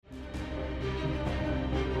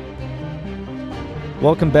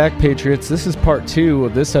Welcome back, Patriots. This is part 2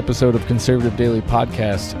 of this episode of Conservative Daily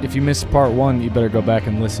Podcast. If you missed part 1, you better go back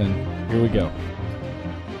and listen. Here we go.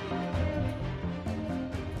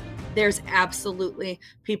 There's absolutely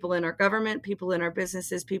people in our government, people in our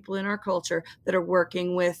businesses, people in our culture that are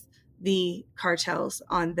working with the cartels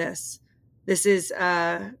on this. This is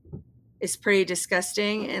it's pretty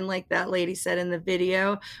disgusting, and like that lady said in the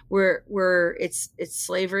video, where it's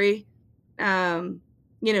slavery.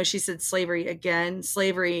 She said slavery again.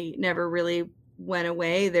 Slavery never really went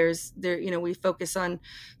away. We focus on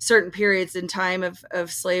certain periods in time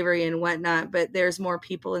of slavery and whatnot, but there's more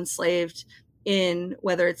people enslaved in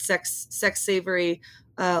whether it's sex slavery,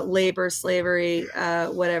 labor slavery,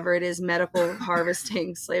 whatever it is, medical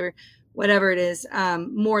harvesting slavery, whatever it is,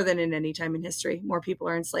 more than in any time in history. More people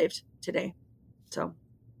are enslaved today. So,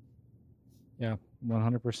 yeah,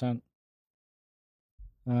 100%.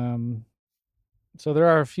 So there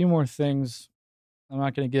are a few more things. I'm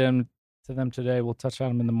not going to get into them today. We'll touch on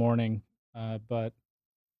them in the morning. But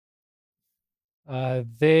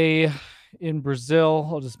they, in Brazil,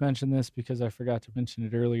 I'll just mention this because I forgot to mention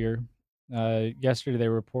it earlier. Yesterday, they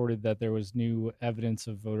reported that there was new evidence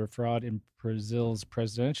of voter fraud in Brazil's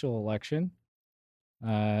presidential election.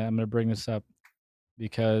 I'm going to bring this up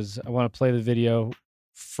because I want to play the video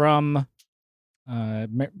from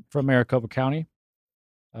Maricopa County.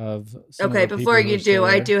 Before you do,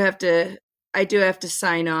 I do have to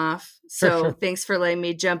sign off. So sure. Thanks for letting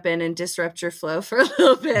me jump in and disrupt your flow for a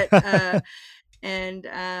little bit. And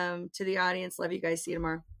to the audience, love you guys. See you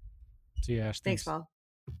tomorrow. See you, Ash. Thanks, Paul.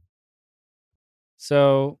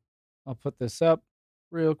 So I'll put this up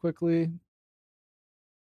real quickly.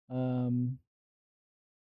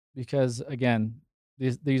 Because again,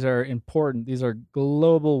 these are important. These are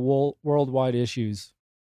global, worldwide issues.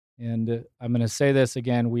 And I'm going to say this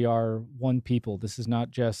again, we are one people. This is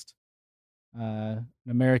not just an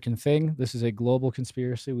American thing. This is a global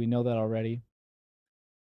conspiracy. We know that already.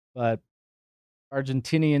 But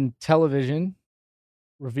Argentinian television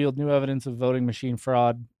revealed new evidence of voting machine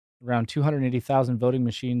fraud. Around 280,000 voting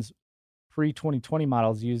machines, pre-2020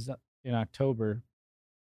 models used in October.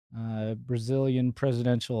 Brazilian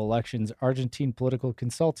presidential elections. Argentine political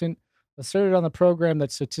consultant asserted on the program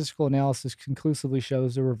that statistical analysis conclusively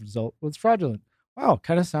shows the result was fraudulent. Wow,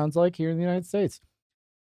 kind of sounds like here in the United States.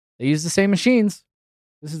 They use the same machines.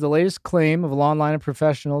 This is the latest claim of a long line of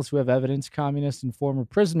professionals who have evidence communist and former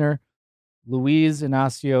prisoner Luiz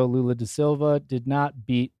Inácio Lula da Silva did not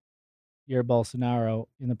beat Jair Bolsonaro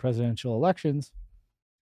in the presidential elections.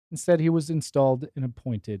 Instead, he was installed and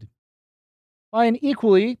appointed by an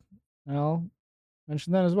equally, I'll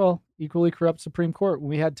mention that as well, equally corrupt Supreme Court. When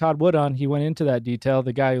we had Todd Wood on, he went into that detail.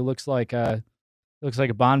 The guy who looks like a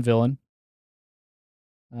Bond villain.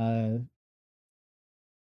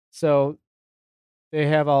 So they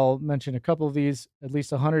have, I'll mention a couple of these. At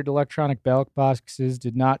least 100 electronic ballot boxes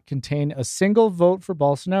did not contain a single vote for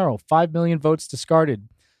Bolsonaro. 5 million votes discarded.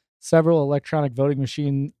 Several electronic voting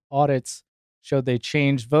machine audits showed they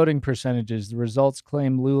changed voting percentages. The results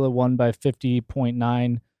claim Lula won by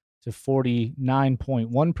 50.9 to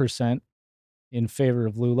 49.1% in favor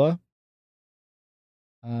of Lula.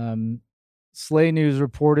 Slay News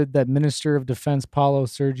reported that Minister of Defense Paulo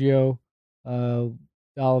Sergio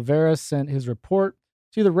Oliveira sent his report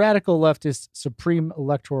to the radical leftist Supreme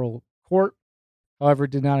Electoral Court, however,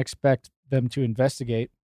 did not expect them to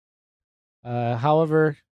investigate.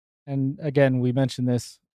 However, and again, we mentioned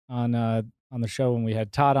this on the show when we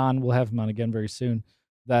had Todd on. We'll have him on again very soon.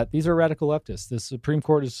 That these are radical leftists. The Supreme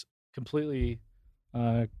Court is completely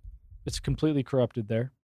corrupted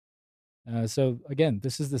there. So again,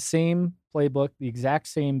 this is the same playbook, the exact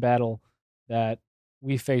same battle that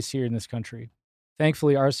we face here in this country.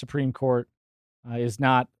 Thankfully, our Supreme Court is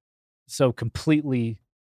not so completely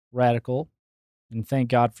radical, and thank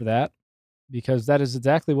God for that, because that is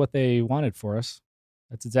exactly what they wanted for us.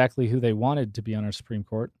 That's exactly who they wanted to be on our Supreme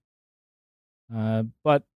Court.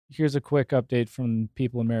 But here's a quick update from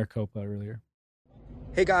people in Maricopa earlier.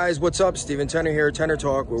 Hey guys, what's up? Stephen Tenor here, Tenor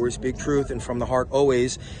Talk, where we speak truth and from the heart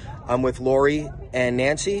always. I'm with Lori and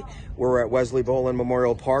Nancy. We're at Wesley Boland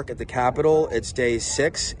Memorial Park at the Capitol. It's day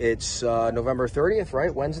 6. It's November 30th,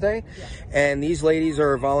 right? Wednesday. Yeah. And these ladies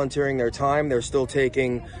are volunteering their time. They're still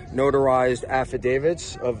taking notarized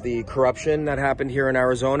affidavits of the corruption that happened here in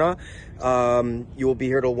Arizona. You will be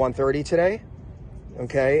here till 1:30 today.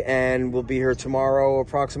 Okay, and we'll be here tomorrow.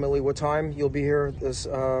 Approximately what time you'll be here? Doing the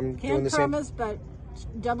same. Can't promise, but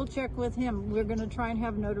double check with him. We're going to try and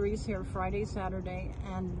have notaries here Friday, Saturday,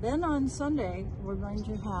 and then on Sunday we're going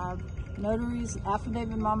to have notaries.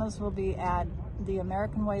 Affidavit mamas will be at the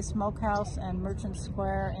American Way Smokehouse and Merchant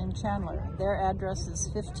Square in Chandler. Their address is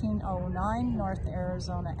 1509 North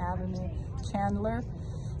Arizona Avenue, Chandler,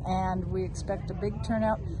 and we expect a big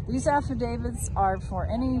turnout. These affidavits are for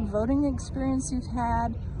any voting experience you've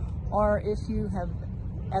had, or if you have,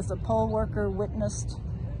 as a poll worker, witnessed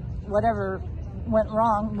whatever went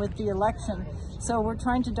wrong with the election. So we're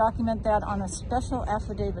trying to document that on a special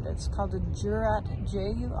affidavit. It's called a Jurat,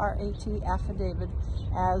 Jurat affidavit,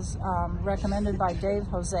 as recommended by Dave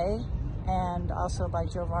Jose and also by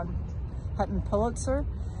Jovan Hutton Pulitzer.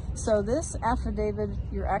 So this affidavit,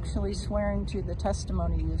 you're actually swearing to the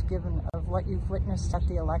testimony you've given of what you've witnessed at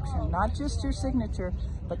the election. Not just your signature,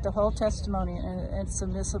 but the whole testimony, and it's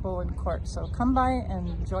admissible in court. So come by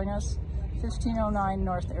and join us, 1509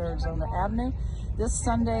 North Arizona Avenue, this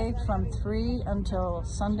Sunday from 3 until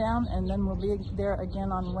sundown, and then we'll be there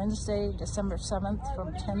again on Wednesday, December 7th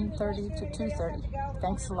from 10:30 to 2:30.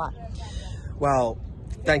 Thanks a lot. Well,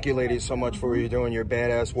 thank you, ladies, so much for what you're doing. You're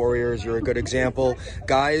badass warriors. You're a good example.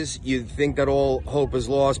 Guys, you think that all hope is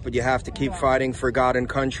lost, but you have to keep fighting for God and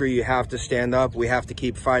country. You have to stand up. We have to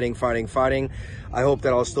keep fighting, fighting, fighting. I hope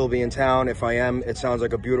that I'll still be in town. If I am, it sounds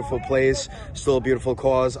like a beautiful place, still a beautiful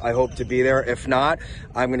cause. I hope to be there. If not,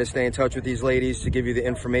 I'm going to stay in touch with these ladies to give you the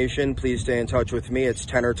information. Please stay in touch with me. It's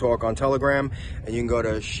Tenor Talk on Telegram, and you can go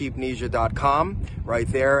to sheepnesia.com right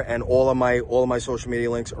there, and all of my social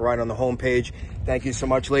media links are right on the homepage. Thank you so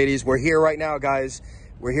much, ladies. We're here right now, guys.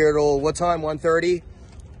 We're here till what time? 1:30.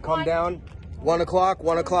 Come down. 1 o'clock.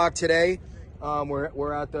 1 o'clock today.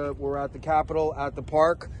 We're at the Capitol at the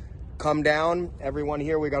park. Come down, everyone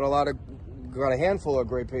here. We got a handful of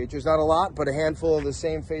great patriots. Not a lot, but a handful of the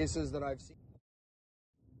same faces that I've seen.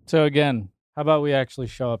 So again, how about we actually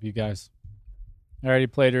show up, you guys? I already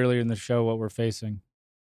played earlier in the show what we're facing.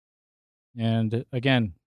 And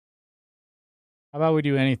again, how about we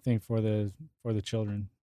do anything for the children?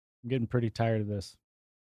 I'm getting pretty tired of this.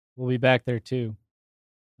 We'll be back there too.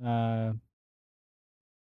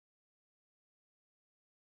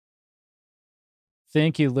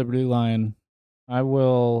 Thank you, Liberty Lion. I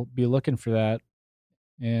will be looking for that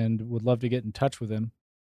and would love to get in touch with him.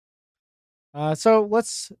 So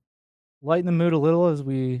let's lighten the mood a little as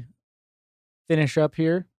we finish up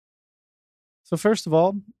here. So first of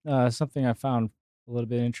all, something I found a little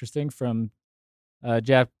bit interesting from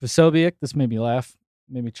Jack Posobiec. This made me laugh,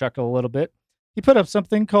 made me chuckle a little bit. He put up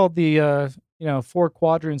something called the 4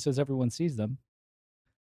 quadrants as everyone sees them.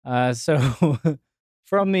 So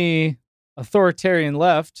from the authoritarian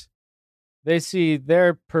left, they see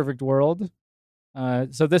their perfect world.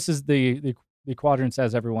 So this is the quadrants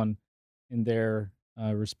as everyone in their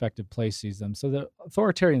respective place sees them. So the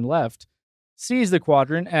authoritarian left sees the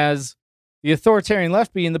quadrant as the authoritarian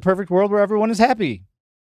left being the perfect world where everyone is happy.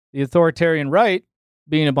 The authoritarian right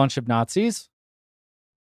being a bunch of Nazis.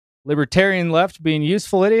 Libertarian left being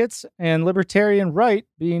useful idiots, and libertarian right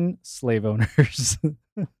being slave owners.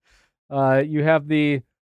 You have the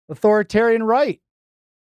authoritarian right,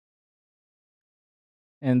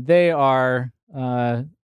 and they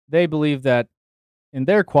believe that in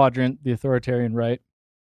their quadrant, the authoritarian right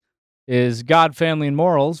is God, family, and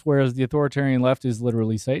morals, whereas the authoritarian left is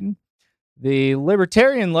literally Satan. The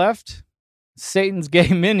libertarian left, Satan's gay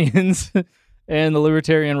minions, and the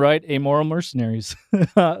libertarian right, amoral mercenaries.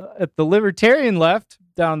 At the libertarian left,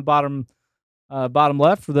 down the bottom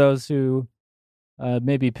left, for those who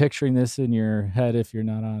may be picturing this in your head if you're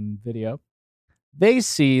not on video, they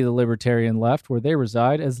see the libertarian left, where they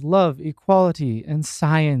reside, as love, equality, and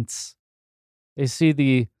science. They see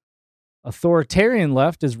the authoritarian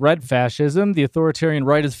left as red fascism, the authoritarian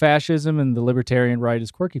right is fascism, and the libertarian right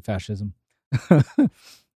is quirky fascism.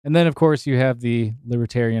 And then, of course, you have the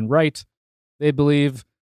libertarian right. They believe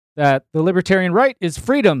that the libertarian right is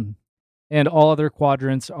freedom, and all other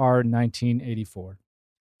quadrants are 1984.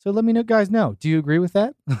 So let me know, guys, know. Do you agree with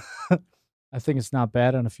that? I think it's not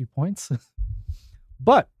bad on a few points.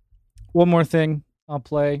 But one more thing I'll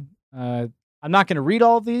play. I'm not going to read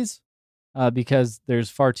all of these because there's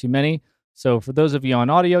far too many. So for those of you on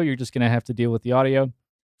audio, you're just going to have to deal with the audio.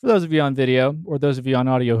 For those of you on video, or those of you on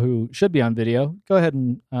audio who should be on video, go ahead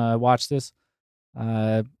and watch this.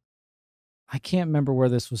 I can't remember where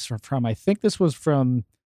this was from. I think this was from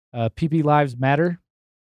PP Lives Matter.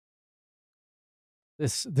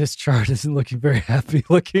 This chart isn't looking very happy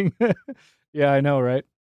looking. Yeah, I know, right?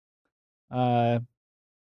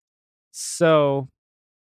 So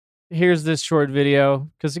here's this short video,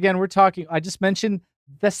 because again, I just mentioned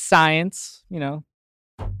the science, the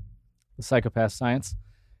psychopath science,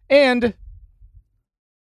 and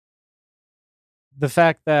the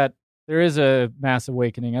fact that there is a mass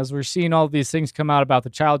awakening. As we're seeing all these things come out about the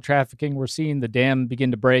child trafficking, we're seeing the dam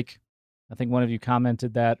begin to break. I think one of you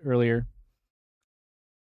commented that earlier.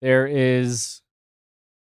 There is,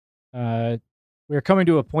 we're coming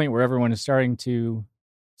to a point where everyone is starting to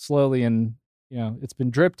slowly, and it's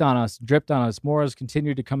been dripped on us. More has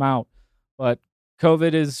continued to come out, but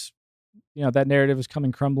COVID is, that narrative is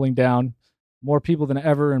coming crumbling down. More people than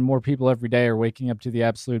ever and more people every day are waking up to the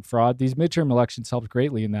absolute fraud. These midterm elections helped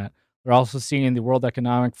greatly in that. We're also seeing the World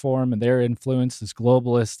Economic Forum and their influence, this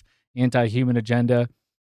globalist, anti-human agenda,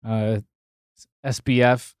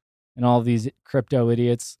 SBF, and all of these crypto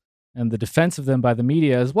idiots, and the defense of them by the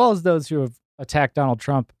media, as well as those who have attacked Donald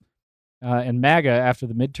Trump and MAGA after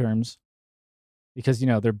the midterms, because,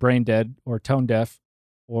 they're brain dead or tone deaf,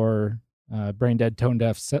 or brain dead, tone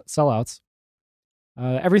deaf sellouts.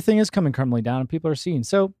 Everything is coming crumbling down, and people are seeing.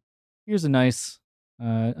 So here's a nice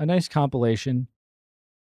compilation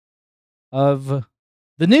of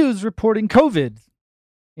the news reporting COVID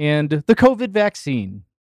and the COVID vaccine.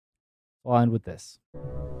 I'll end with this.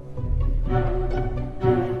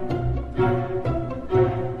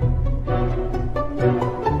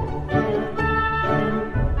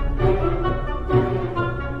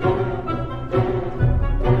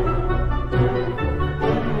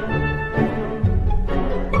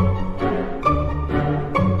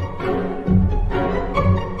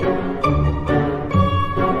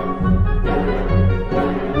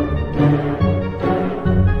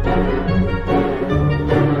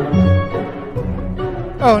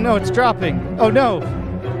 Oh no, it's dropping. Oh no.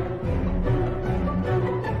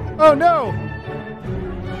 Oh no.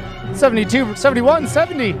 72, 71,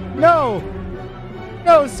 70. No.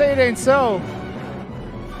 No, say it ain't so.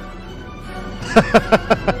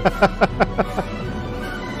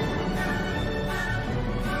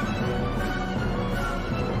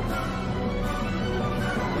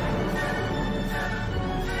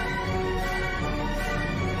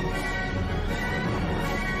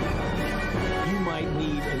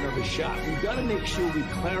 Shot. We've got to make sure we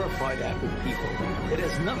clarify that with people. It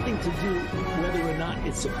has nothing to do whether or not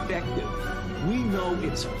it's effective. We know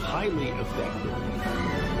it's highly effective.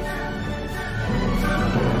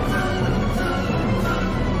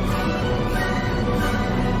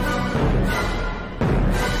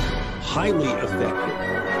 Highly effective.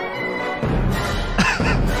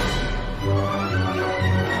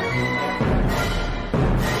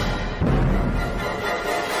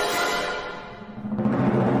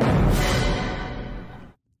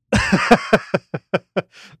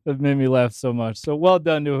 That made me laugh so much. So well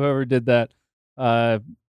done to whoever did that. I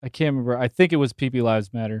can't remember. I think it was PP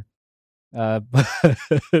Lives Matter. But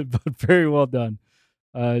very well done.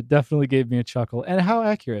 Definitely gave me a chuckle. And how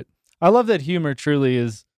accurate. I love that humor truly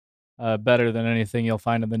is better than anything you'll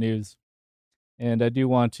find in the news. And I do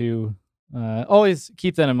want to always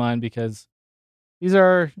keep that in mind, because these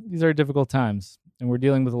are difficult times, and we're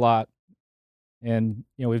dealing with a lot. And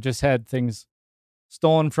we've just had things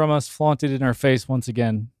stolen from us, flaunted in our face once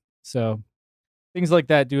again. So things like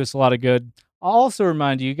that do us a lot of good. I'll also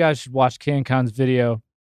remind you, you guys should watch CanCon's video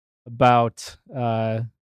about that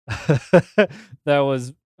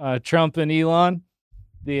was Trump and Elon.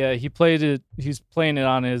 He played it. He's playing it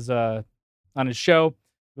on his show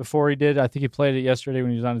before he did. I think he played it yesterday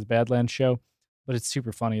when he was on his Badlands show. But it's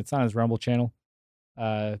super funny. It's on his Rumble channel.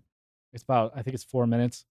 It's about, I think it's 4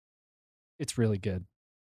 minutes. It's really good.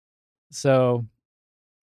 So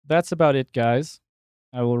that's about it, guys.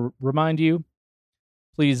 I will remind you,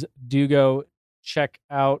 please do go check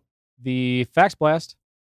out the Fax Blast,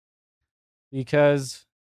 because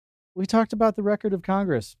we talked about the record of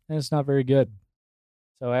Congress, and it's not very good.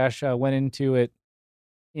 So Ash went into it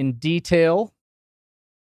in detail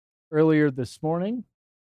earlier this morning.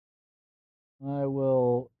 I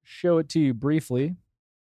will show it to you briefly,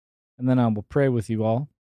 and then I will pray with you all.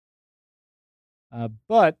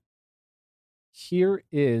 But here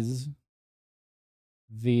is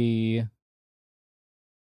the...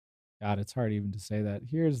 God, it's hard even to say that.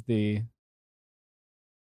 Here's the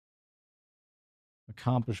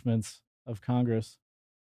accomplishments of Congress.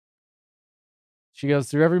 She goes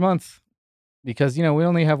through every month because, we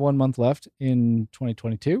only have 1 month left in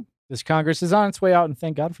 2022. This Congress is on its way out, and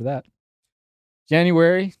thank God for that.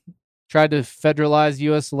 January, tried to federalize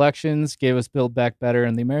U.S. elections, gave us Build Back Better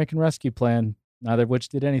and the American Rescue Plan, neither of which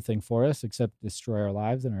did anything for us except destroy our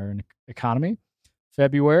lives and our economy.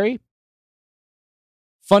 February,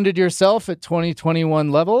 funded yourself at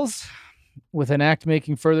 2021 levels with an act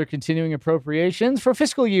making further continuing appropriations for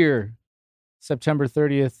fiscal year September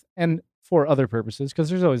 30th and for other purposes, because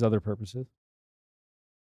there's always other purposes,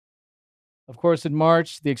 Of course, in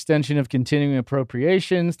March, the extension of continuing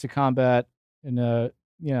appropriations to combat,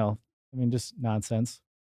 just nonsense.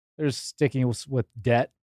 They're just sticking with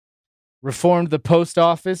debt. Reformed the post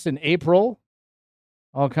office in April.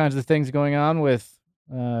 All kinds of things going on with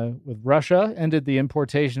Russia. Ended the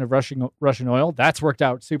importation of Russian oil. That's worked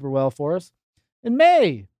out super well for us. In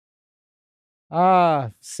May,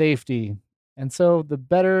 safety. And so the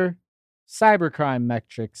Better Cybercrime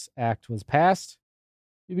Metrics Act was passed.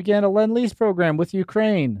 We began a Lend-Lease program with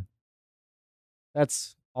Ukraine.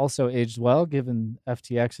 That's also aged well, given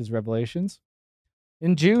FTX's revelations.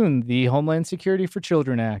 In June, the Homeland Security for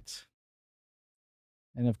Children Act.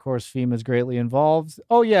 And of course, FEMA's greatly involved.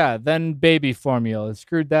 Oh, yeah, then baby formula.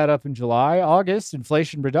 Screwed that up in July. August,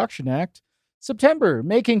 Inflation Reduction Act. September,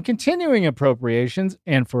 making continuing appropriations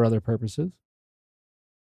and for other purposes.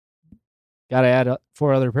 Got to add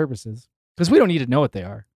for other purposes because we don't need to know what they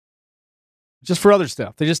are. Just for other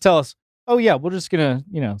stuff. They just tell us, oh, yeah, we're just going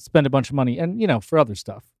to, spend a bunch of money and, for other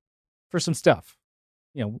stuff, for some stuff.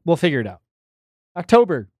 We'll figure it out.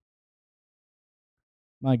 October.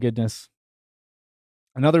 My goodness.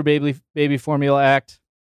 Another baby formula act.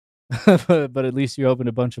 But at least you opened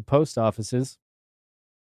a bunch of post offices.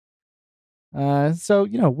 So,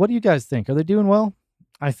 what do you guys think? Are they doing well?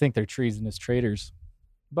 I think they're treasonous traitors.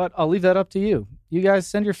 But I'll leave that up to you. You guys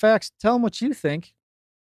send your facts. Tell them what you think.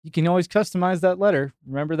 You can always customize that letter.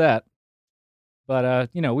 Remember that. But,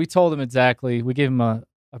 we told them exactly. We gave them a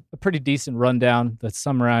pretty decent rundown that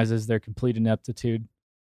summarizes their complete ineptitude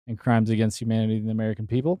and crimes against humanity and the American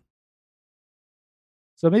people.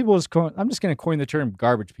 So maybe I'm just going to coin the term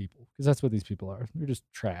garbage people because that's what these people are. They're just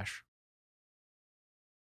trash.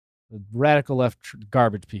 The radical left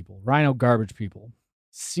garbage people. Rhino garbage people.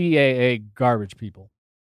 CAA garbage people.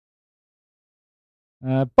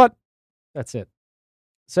 But that's it.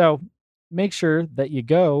 So make sure that you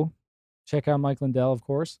go check out Mike Lindell, of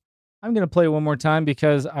course. I'm going to play it one more time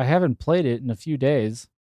because I haven't played it in a few days.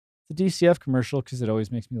 It's a DCF commercial because it always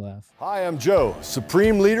makes me laugh. Hi, I'm Joe,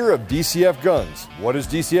 Supreme Leader of DCF Guns. What is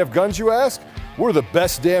DCF Guns, you ask? We're the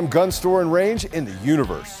best damn gun store and range in the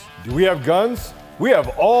universe. Do we have guns? We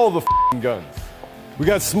have all the guns. We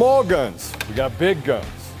got small guns. We got big guns.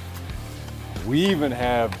 We even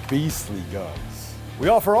have beastly guns. We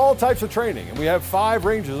offer all types of training, and we have 5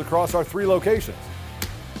 ranges across our 3 locations.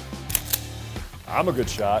 I'm a good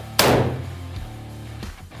shot.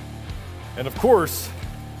 And of course,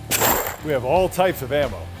 we have all types of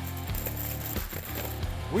ammo.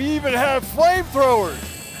 We even have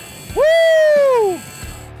flamethrowers. Woo!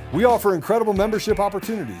 We offer incredible membership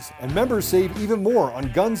opportunities, and members save even more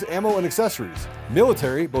on guns, ammo, and accessories.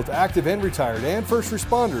 Military, both active and retired, and first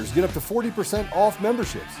responders get up to 40% off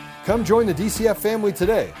memberships. Come join the DCF family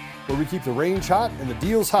today, where we keep the range hot and the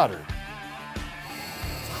deals hotter.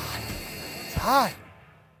 It's hot.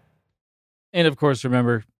 And of course,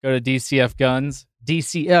 remember, go to DCF Guns,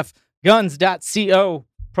 dcfguns.co,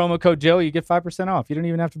 promo code Joe, you get 5% off. You don't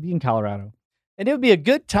even have to be in Colorado. And it would be a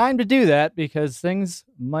good time to do that because things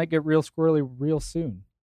might get real squirrely real soon.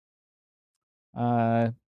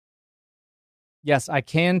 Yes, I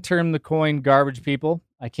can term the coin garbage people.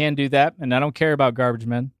 I can do that, and I don't care about garbage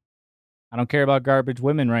men. I don't care about garbage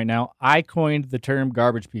women right now. I coined the term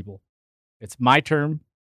garbage people. It's my term.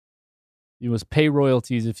 You must pay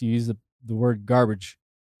royalties if you use the word garbage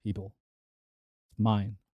people. It's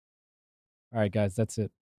mine. All right, guys, that's it.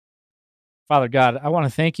 Father God, I want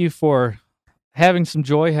to thank you for having some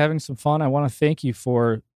joy, having some fun. I want to thank you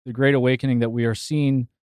for the great awakening that we are seeing.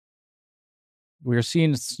 We are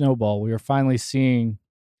seeing it snowball. We are finally seeing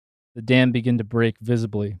the dam begin to break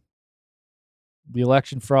visibly. The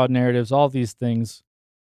election fraud narratives, all these things,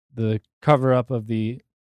 the cover-up of the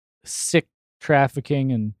sick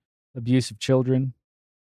trafficking and abuse of children,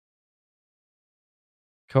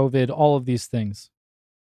 COVID, all of these things.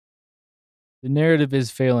 The narrative is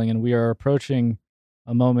failing, and we are approaching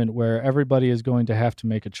a moment where everybody is going to have to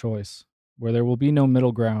make a choice, where there will be no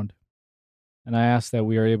middle ground. And I ask that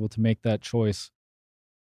we are able to make that choice,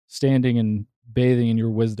 standing and bathing in your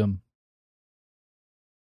wisdom.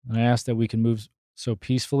 And I ask that we can move so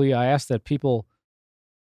peacefully. I ask that people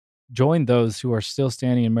join those who are still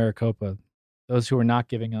standing in Maricopa, those who are not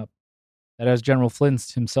giving up. That, as General Flynn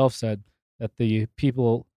himself said, that the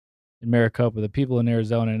people in Maricopa, the people in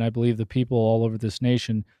Arizona, and I believe the people all over this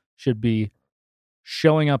nation should be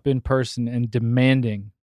showing up in person and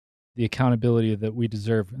demanding the accountability that we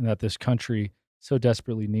deserve and that this country so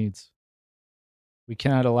desperately needs. We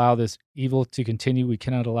cannot allow this evil to continue. We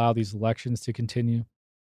cannot allow these elections to continue.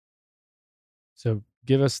 So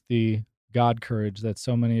give us the God courage that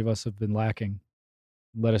so many of us have been lacking.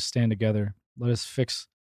 Let us stand together. Let us fix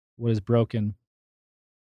what is broken,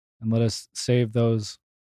 and let us save those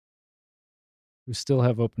who still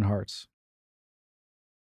have open hearts.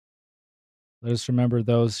 Let us remember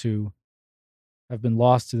those who have been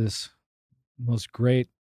lost to this most great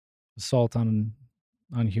assault on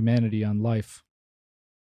humanity, on life,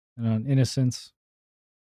 and on innocence,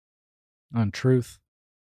 on truth.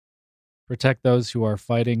 Protect those who are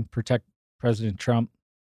fighting. Protect President Trump.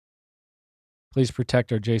 Please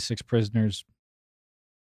protect our J6 prisoners.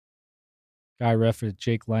 Guy Reffitt,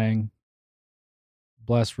 Jake Lang,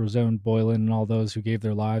 bless Rosanne Boylan and all those who gave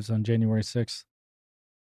their lives on January 6th.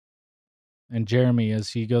 And Jeremy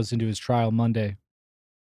as he goes into his trial Monday.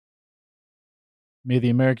 May the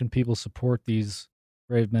American people support these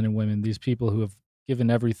brave men and women, these people who have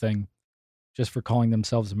given everything just for calling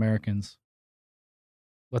themselves Americans.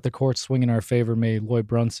 Let the courts swing in our favor. May Lloyd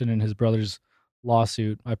Brunson and his brother's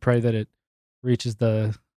lawsuit, I pray that it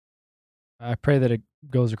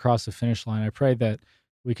goes across the finish line. I pray that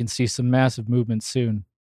we can see some massive movement soon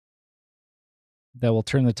that will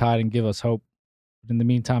turn the tide and give us hope. But in the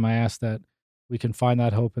meantime, I ask that we can find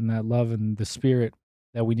that hope and that love and the spirit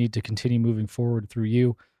that we need to continue moving forward through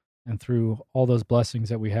you and through all those blessings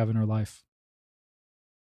that we have in our life.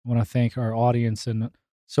 I want to thank our audience and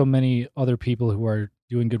so many other people who are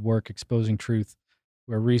doing good work, exposing truth,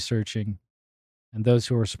 who are researching, and those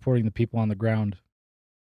who are supporting the people on the ground.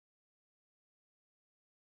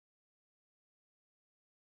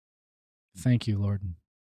 Thank you, Lord.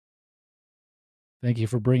 Thank you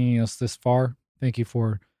for bringing us this far. Thank you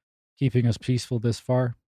for keeping us peaceful this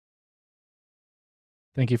far.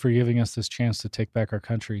 Thank you for giving us this chance to take back our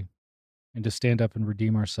country and to stand up and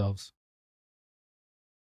redeem ourselves.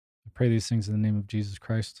 I pray these things in the name of Jesus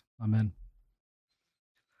Christ. Amen.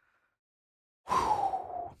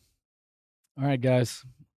 All right, guys.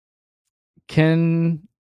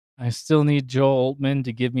 I still need Joel Altman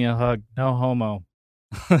to give me a hug. No homo.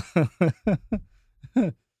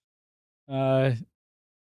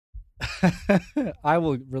 I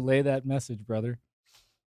will relay that message, brother.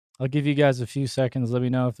 I'll give you guys a few seconds. Let me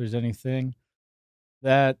know if there's anything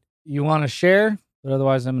that you want to share. But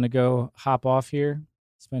otherwise, I'm going to go hop off here,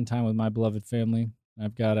 spend time with my beloved family.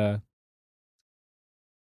 I've got to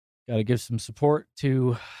give some support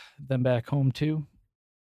to them back home too.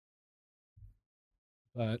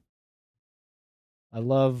 But I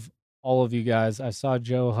love all of you guys. I saw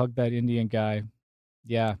Joe hug that Indian guy.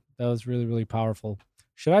 Yeah, that was really, really powerful.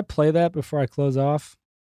 Should I play that before I close off?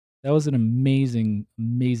 That was an amazing,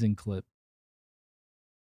 amazing clip.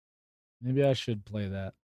 Maybe I should play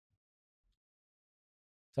that.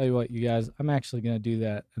 Tell you what, you guys, I'm actually going to do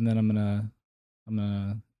that, and then I'm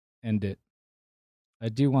gonna end it. I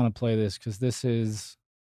do want to play this because this is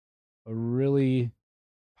a really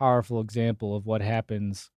powerful example of what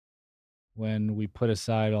happens when we put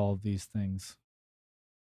aside all of these things.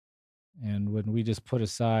 And when we just put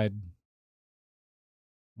aside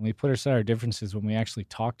our differences, when we actually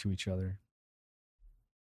talk to each other.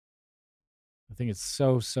 I think it's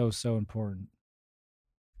so, so, so important.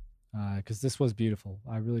 Because this was beautiful.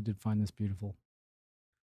 I really did find this beautiful.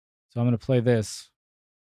 So I'm going to play this.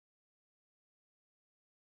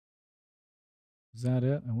 Is that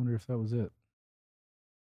it? I wonder if that was it.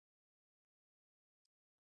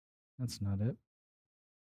 That's not it.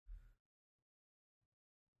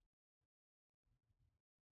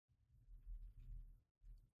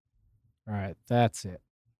 All right, that's it.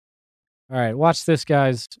 All right, watch this,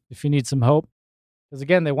 guys, if you need some hope. Because,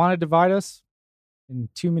 again, they want to divide us in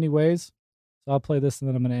too many ways. So I'll play this and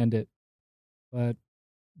then I'm going to end it. But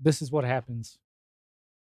this is what happens.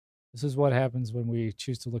 This is what happens when we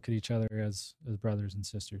choose to look at each other as brothers and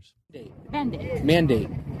sisters. Bandage. Mandate.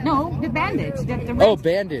 No, the bandage. Oh,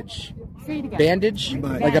 bandage. Say it again. Bandage?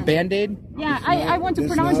 Like a Band-Aid? Yeah, I want to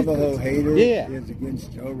pronounce it. This Navajo hater Yeah. is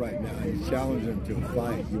against Joe right now. He's challenging him to a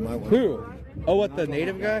fight. You might want Who? Oh, what, the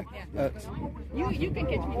native guy? You can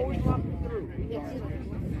catch me.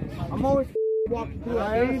 I'm always walking through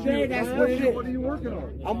every day. That's what it is. What are you working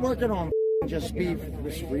on? I'm working on just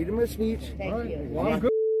freedom of speech. All right. Well, I'm good.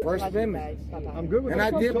 First Amendment. I'm good with And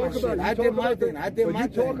that. I did my shit. I did my thing. I did my You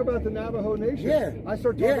talk thing. about the Navajo Nation. Yeah. I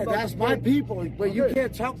start talking about that's my people. But you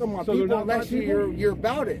can't talk to my So they're people not my unless people? you're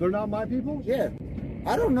about it. They're not my people? Yeah.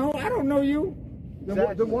 I don't know. I don't know you. Then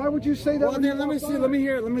why would you say that? Well, then let me see. Let me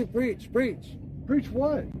hear it. Let me preach. Preach. Preach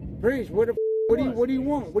what? Preach. Where the What do you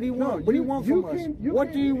want? What do you want? What do you want from us?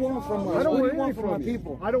 What do you want from us? I don't What do want you want anything from my from you.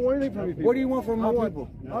 people? I don't want anything from you people. What do you want from my I want people?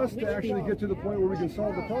 us to actually get to the point where we can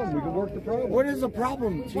solve the problem. We can work the problem. What is the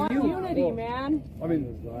problem to you? Unity, man. I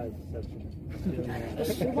mean,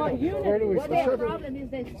 We want unity. What their problem is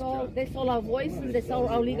they stole our voices, they stole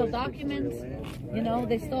our legal documents, you know,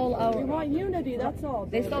 they stole our... We want unity, that's all.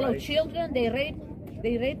 They stole our children,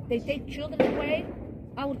 they take children away.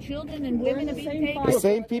 Our children and women are being taken. The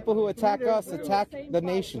same people who attack us attack the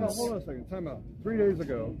nations. hold on a second, time out. 3 days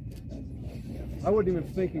ago, I wasn't even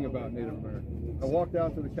thinking about Native Americans. I walked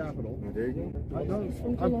out to the Capitol. There you go.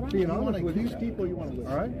 I'm being honest with These you. people you want to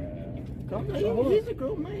listen. All right? He's a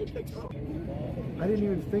girl, man. I didn't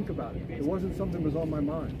even think about it. It wasn't something that was on my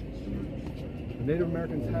mind. The Native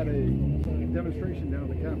Americans had a demonstration down at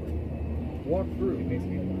the Capitol. Walked through.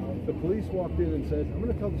 The police walked in and said, I'm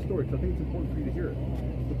going to tell the story because I think it's important for you to hear it.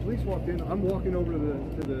 The police walked in. I'm walking over to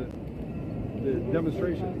the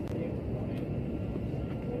demonstration.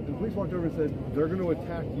 The police walked over and said, they're going to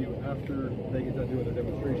attack you after they get done doing their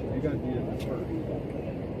demonstration. You guys need to disperse.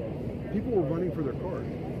 People were running for their cars.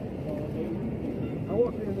 I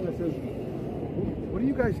walked in and I said, what are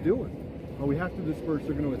you guys doing? Oh, we have to disperse.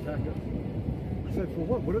 They're going to attack us. I said, for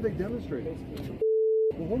what? What are they demonstrating?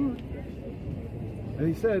 Well, hold on. And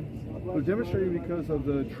he said, they're demonstrating because of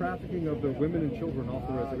the trafficking of the women and children off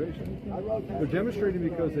the reservation. They're demonstrating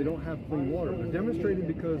because they don't have clean water. They're demonstrating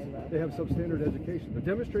because they have substandard education. They're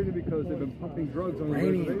demonstrating because they've been pumping drugs on the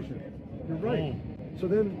reservation. You're right. So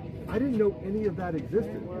then, I didn't know any of that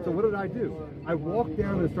existed. So what did I do? I walked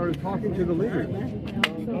down and started talking to the leaders.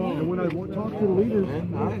 And when I talked to the leaders,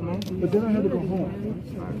 but then I had to go home.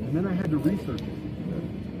 And then I had to research it.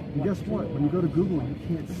 And guess what? When you go to Google, you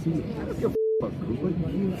can't see it. But you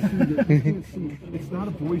can't see it. You can't see it. It's not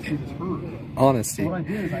a voice that is heard. Honesty. So what I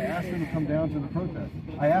did is I asked them to come down to the protest.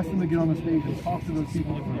 I asked them to get on the stage and talk to those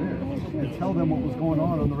people that were there and tell them what was going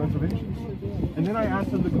on the reservations. And then I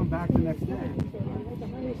asked them to come back the next day.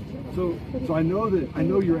 So I know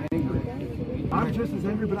you're angry. I'm just as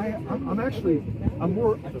angry, but I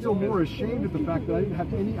feel more ashamed of the fact that I didn't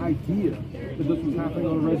have any idea that this was happening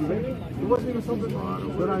on a reservation. It wasn't even something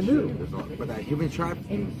that I knew. But that human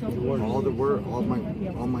trafficking,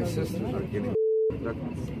 all my sisters are getting.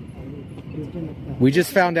 We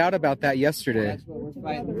just found out about that yesterday.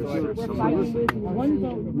 We're on the same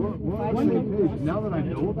page. Now that I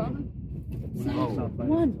know about it,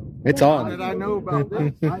 It's on. How did I know about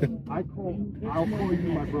this? I'll call you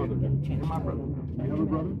my brother. You're my brother. You have a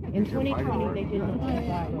brother? In 2020, they did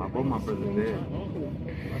not. Both my brothers dead.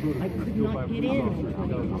 I could not get in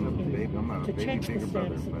 2020 to check the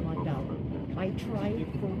status of my daughter. I tried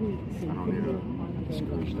for weeks and couldn't get on the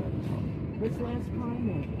This last time,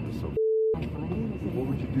 What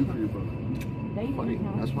would you do for your brother? Funny.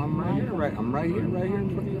 That's why I'm right here. I'm right here in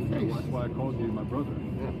front of your face. That's why I called you my brother.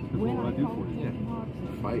 Yeah. That's what I do for you. Yeah.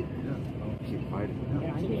 Fight. Yeah. Keep fighting.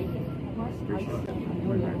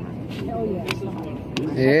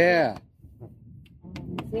 Yeah.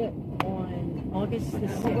 That's it. On August the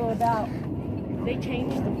 6th, they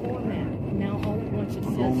changed the format. Now all at once it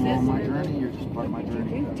says this. On my journey, you're just part of my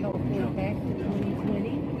journey. Teleport back to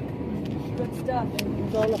 2020. Good stuff.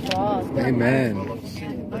 It's all a fraud. Amen.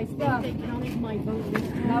 I think they counted my vote this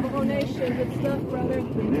time. Navajo Nation, good stuff, brother.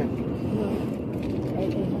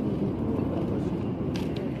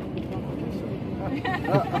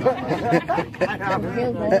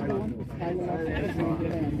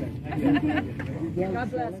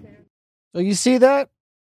 God bless. So you see that?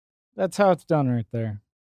 That's how it's done right there.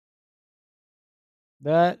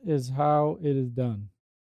 That is how it is done.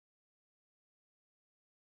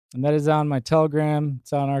 And that is on my Telegram.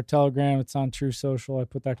 It's on our Telegram. It's on True Social. I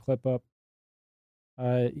put that clip up.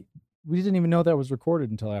 We didn't even know that was recorded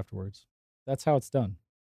until afterwards. That's how it's done.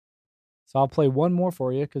 So I'll play one more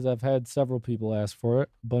for you because I've had several people ask for it.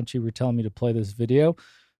 A bunch of you were telling me to play this video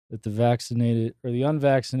that the vaccinated or the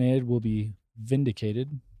unvaccinated will be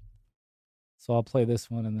vindicated. So I'll play this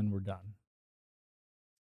one and then we're done.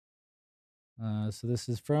 So this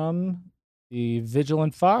is from the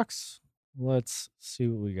Vigilant Fox. Let's see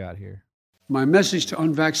what we got here. My message to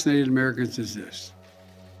unvaccinated Americans is this.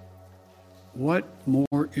 What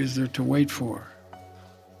more is there to wait for?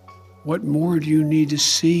 What more do you need to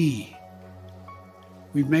see?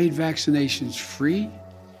 We've made vaccinations free,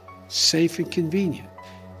 safe, and convenient.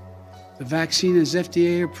 The vaccine has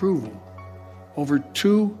FDA approval. Over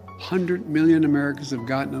 200 million Americans have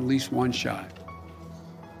gotten at least one shot.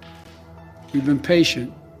 We've been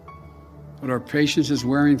patient, but our patience is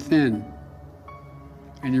wearing thin,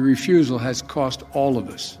 and your refusal has cost all of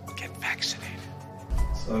us. Get vaccinated.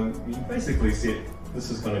 So you basically sit This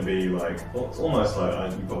is going to be like, well, it's almost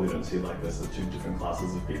like, you probably don't see it like this, there's two different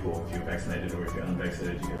classes of people. If you're vaccinated or if you're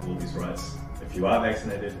unvaccinated, you get all these rights. If you are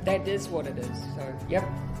vaccinated... That is what it is, so, yep.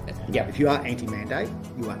 Yeah, if you are anti-mandate,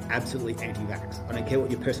 you are absolutely anti-vax. I don't care what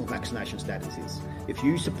your personal vaccination status is. If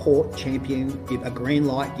you support, champion, give a green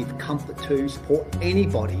light, give comfort to, support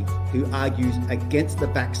anybody who argues against the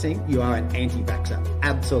vaccine, you are an anti-vaxxer.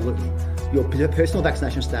 Absolutely. Your personal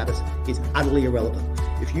vaccination status is utterly irrelevant.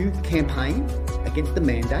 If you campaign against the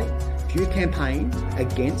mandate, if you campaign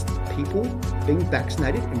against people being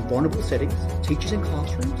vaccinated in vulnerable settings, teachers in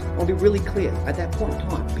classrooms, I'll be really clear, at that point in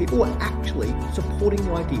time, people are actually supporting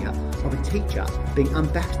the idea of a teacher being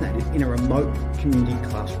unvaccinated in a remote community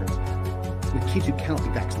classroom with kids who cannot be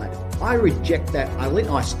vaccinated. I reject that, Eileen,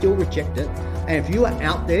 I still reject it. And if you are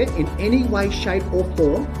out there in any way, shape or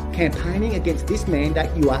form campaigning against this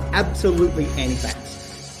mandate, you are absolutely anti-vax.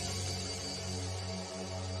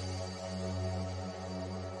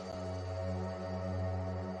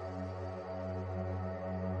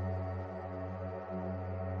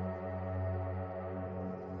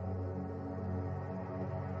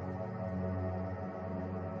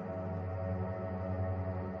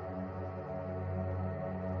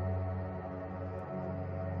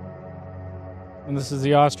 And this is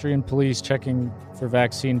the Austrian police checking for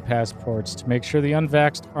vaccine passports to make sure the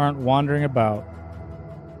unvaxxed aren't wandering about.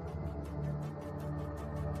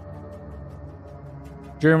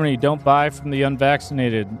 Germany, don't buy from the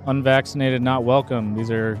unvaccinated. Unvaccinated not welcome.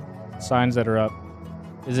 These are signs that are up.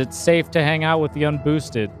 Is it safe to hang out with the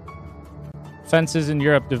unboosted? Fences in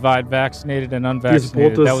Europe divide vaccinated and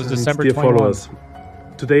unvaccinated. That was December 21. Followers.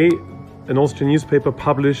 Today, an Austrian newspaper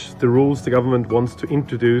published the rules the government wants to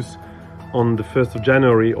introduce on the 1st of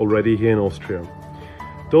January already here in Austria.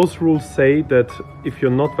 Those rules say that if you're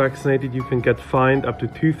not vaccinated, you can get fined up to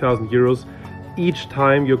 2,000 euros each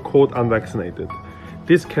time you're caught unvaccinated.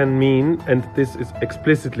 This can mean, and this is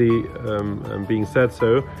explicitly being said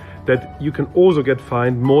so, that you can also get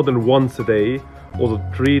fined more than once a day, also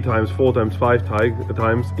 3 times, 4 times, 5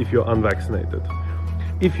 times if you're unvaccinated.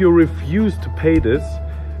 If you refuse to pay this,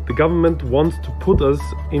 the government wants to put us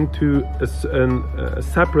into a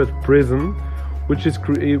separate prison, which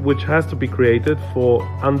has to be created for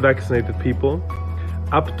unvaccinated people,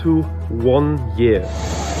 up to 1 year.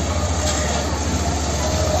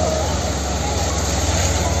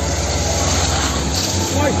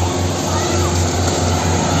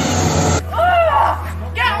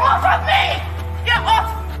 Get off of me! Get off!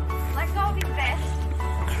 Let go of his vest.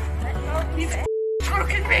 Let go of his vest. He's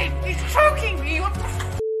choking me! He's choking me! What the f***?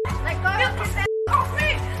 Let go of his vest. Off me!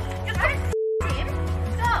 Get the f*** him!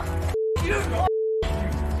 Stop! You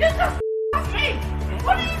get the f*** off me!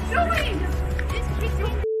 What are you doing? Just kick me!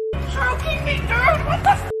 Choking me, dude! What the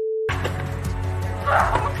f***?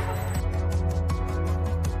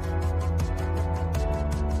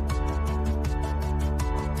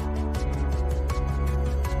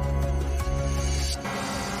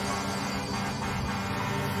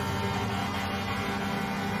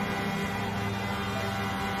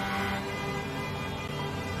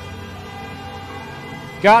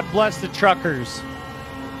 God bless the truckers.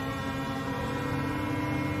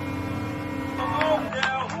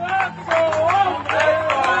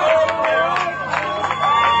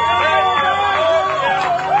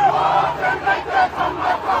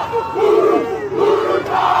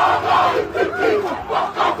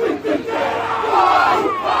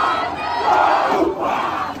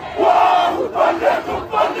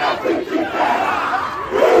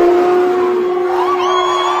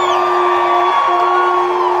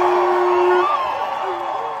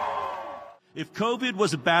 If COVID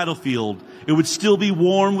was a battlefield, it would still be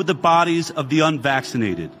warm with the bodies of the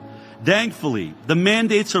unvaccinated. Thankfully, the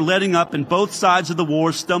mandates are letting up and both sides of the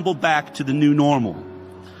war stumble back to the new normal.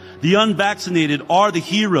 The unvaccinated are the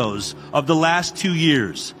heroes of the last 2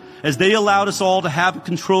 years, as they allowed us all to have a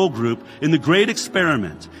control group in the great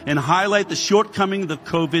experiment and highlight the shortcomings of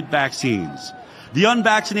COVID vaccines. The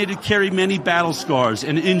unvaccinated carry many battle scars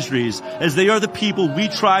and injuries, as they are the people we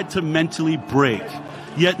tried to mentally break.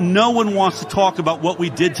 Yet no one wants to talk about what we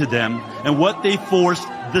did to them and what they forced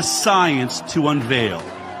the science to unveil.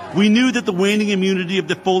 We knew that the waning immunity of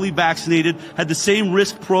the fully vaccinated had the same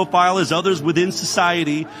risk profile as others within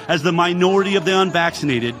society as the minority of the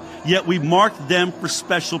unvaccinated, yet we marked them for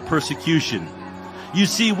special persecution. You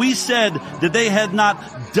see, we said that they had not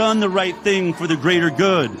done the right thing for the greater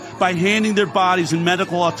good by handing their bodies and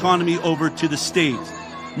medical autonomy over to the state.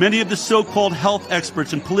 Many of the so-called health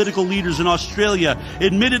experts and political leaders in Australia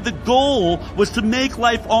admitted the goal was to make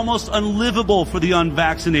life almost unlivable for the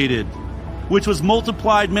unvaccinated, which was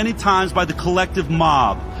multiplied many times by the collective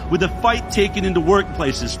mob, with the fight taken into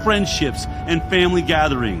workplaces, friendships, and family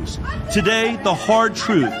gatherings. Today, the hard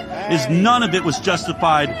truth is none of it was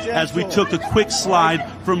justified as we took a quick slide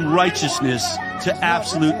from righteousness to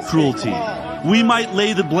absolute cruelty. We might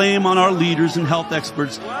lay the blame on our leaders and health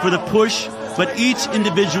experts for the push, but each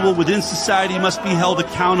individual within society must be held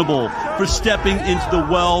accountable for stepping into the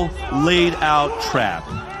well-laid-out trap.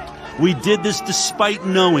 We did this despite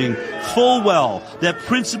knowing full well that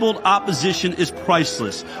principled opposition is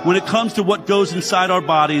priceless when it comes to what goes inside our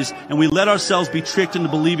bodies, and we let ourselves be tricked into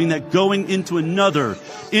believing that going into another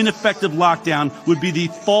ineffective lockdown would be the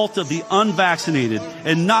fault of the unvaccinated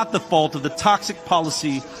and not the fault of the toxic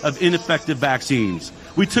policy of ineffective vaccines.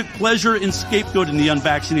 We took pleasure in scapegoating the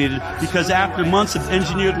unvaccinated because after months of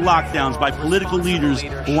engineered lockdowns by political leaders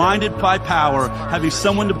blinded by power, having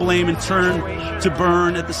someone to blame and turn to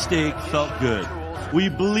burn at the stake felt good. We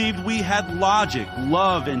believed we had logic,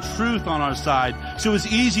 love, and truth on our side, so it was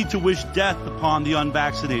easy to wish death upon the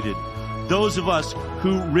unvaccinated. Those of us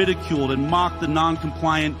who ridiculed and mocked the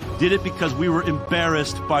non-compliant did it because we were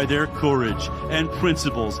embarrassed by their courage and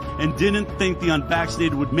principles and didn't think the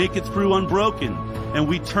unvaccinated would make it through unbroken. And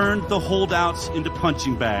we turned the holdouts into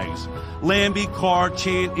punching bags. Lambie, Carr,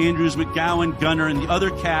 Chant, Andrews, McGowan, Gunner, and the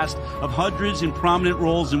other cast of hundreds in prominent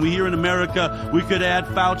roles, and we here in America, we could add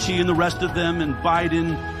Fauci and the rest of them, and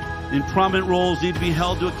Biden in prominent roles need to be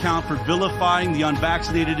held to account for vilifying the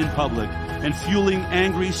unvaccinated in public and fueling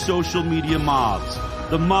angry social media mobs.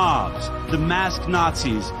 The mobs, the masked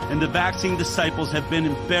Nazis, and the vaccine disciples have been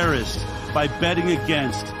embarrassed by betting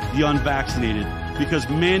against the unvaccinated because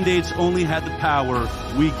mandates only had the power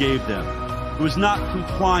we gave them. It was not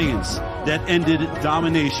compliance that ended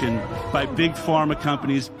domination by big pharma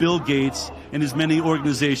companies, Bill Gates and his many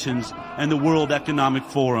organizations, and the World Economic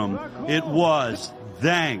Forum. It was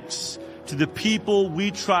thanks to the people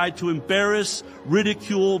we tried to embarrass,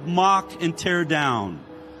 ridicule, mock, and tear down.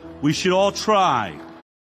 We should all try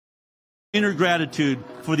inner gratitude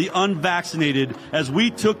for the unvaccinated as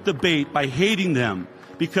we took the bait by hating them,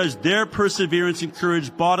 because their perseverance and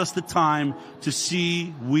courage bought us the time to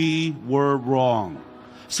see we were wrong.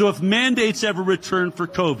 So if mandates ever return for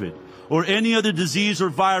COVID or any other disease or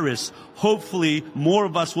virus, hopefully more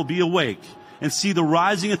of us will be awake and see the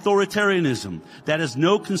rising authoritarianism that has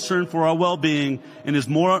no concern for our well-being and is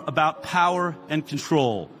more about power and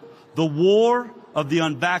control. The war of the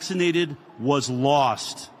unvaccinated was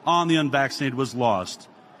lost. On the unvaccinated was lost.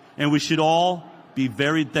 And we should all be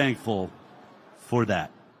very thankful for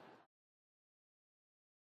that.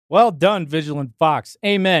 Well done, Vigilant Fox.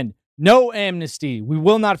 Amen. No amnesty. We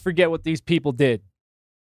will not forget what these people did.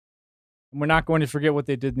 And we're not going to forget what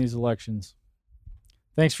they did in these elections.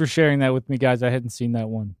 Thanks for sharing that with me, guys. I hadn't seen that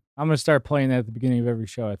one. I'm going to start playing that at the beginning of every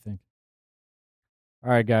show, I think. All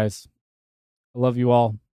right, guys. I love you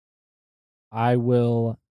all. I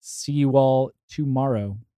will see you all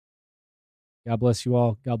tomorrow. God bless you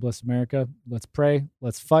all. God bless America. Let's pray.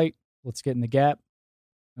 Let's fight. Let's get in the gap.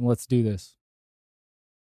 And let's do this.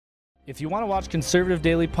 If you want to watch Conservative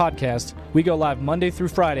Daily Podcast, we go live Monday through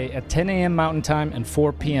Friday at 10 a.m. Mountain Time and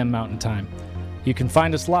 4 p.m. Mountain Time. You can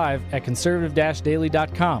find us live at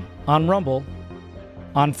conservative-daily.com, on Rumble,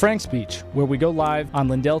 on Frank's Speech, where we go live on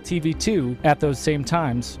Lindell TV 2 at those same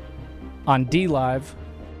times, on DLive,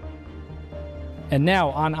 and now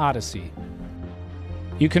on Odyssey.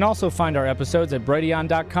 You can also find our episodes at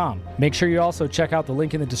Brighteon.com. Make sure you also check out the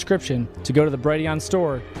link in the description to go to the Brighteon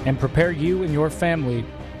store and prepare you and your family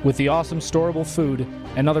with the awesome storable food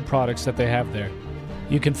and other products that they have there.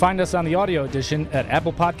 You can find us on the audio edition at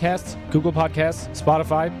Apple Podcasts, Google Podcasts,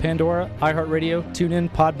 Spotify, Pandora, iHeartRadio,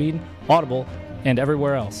 TuneIn, Podbean, Audible, and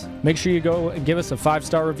everywhere else. Make sure you go and give us a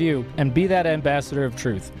 5-star review and be that ambassador of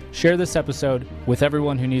truth. Share this episode with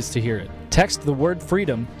everyone who needs to hear it. Text the word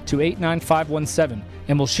freedom to 89517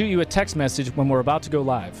 and we'll shoot you a text message when we're about to go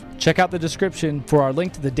live. Check out the description for our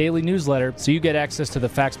link to the daily newsletter so you get access to the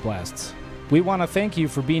fax blasts. We want to thank you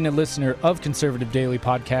for being a listener of Conservative Daily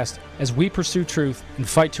Podcast as we pursue truth and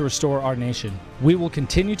fight to restore our nation. We will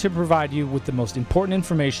continue to provide you with the most important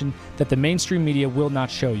information that the mainstream media will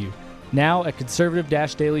not show you. Now at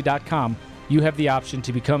conservative-daily.com, you have the option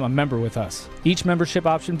to become a member with us. Each membership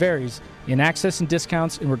option varies in access and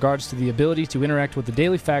discounts in regards to the ability to interact with the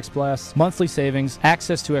daily fax blasts, monthly savings,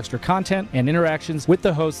 access to extra content, and interactions with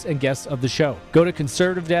the hosts and guests of the show. Go to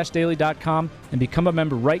conservative-daily.com and become a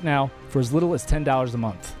member right now for as little as $10 a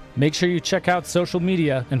month. Make sure you check out social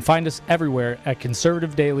media and find us everywhere at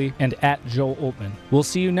Conservative Daily and at Joel Oltman. We'll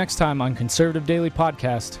see you next time on Conservative Daily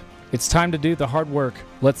Podcast. It's time to do the hard work.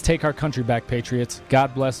 Let's take our country back, Patriots.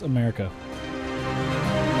 God bless America.